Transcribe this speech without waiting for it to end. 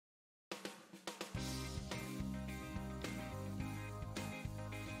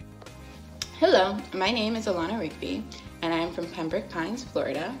Hello, my name is Alana Rigby, and I am from Pembroke Pines,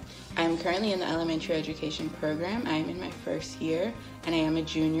 Florida. I am currently in the elementary education program. I am in my first year, and I am a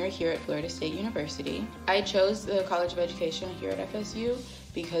junior here at Florida State University. I chose the College of Education here at FSU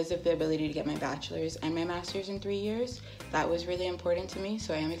because of the ability to get my bachelor's and my master's in 3 years. That was really important to me,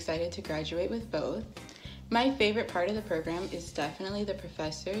 so I am excited to graduate with both. My favorite part of the program is definitely the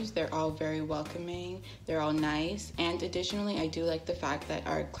professors. They're all very welcoming, they're all nice, and additionally I do like the fact that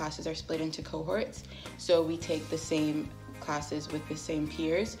our classes are split into cohorts, so we take the same classes with the same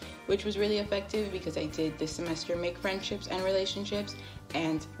peers, which was really effective because I did this semester make friendships and relationships,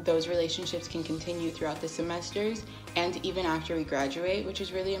 and those relationships can continue throughout the semesters and even after we graduate, which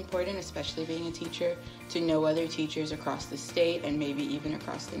is really important, especially being a teacher, to know other teachers across the state and maybe even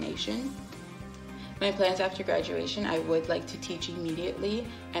across the nation. My plans after graduation, I would like to teach immediately,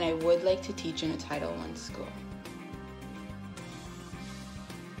 and I would like to teach in a Title I school.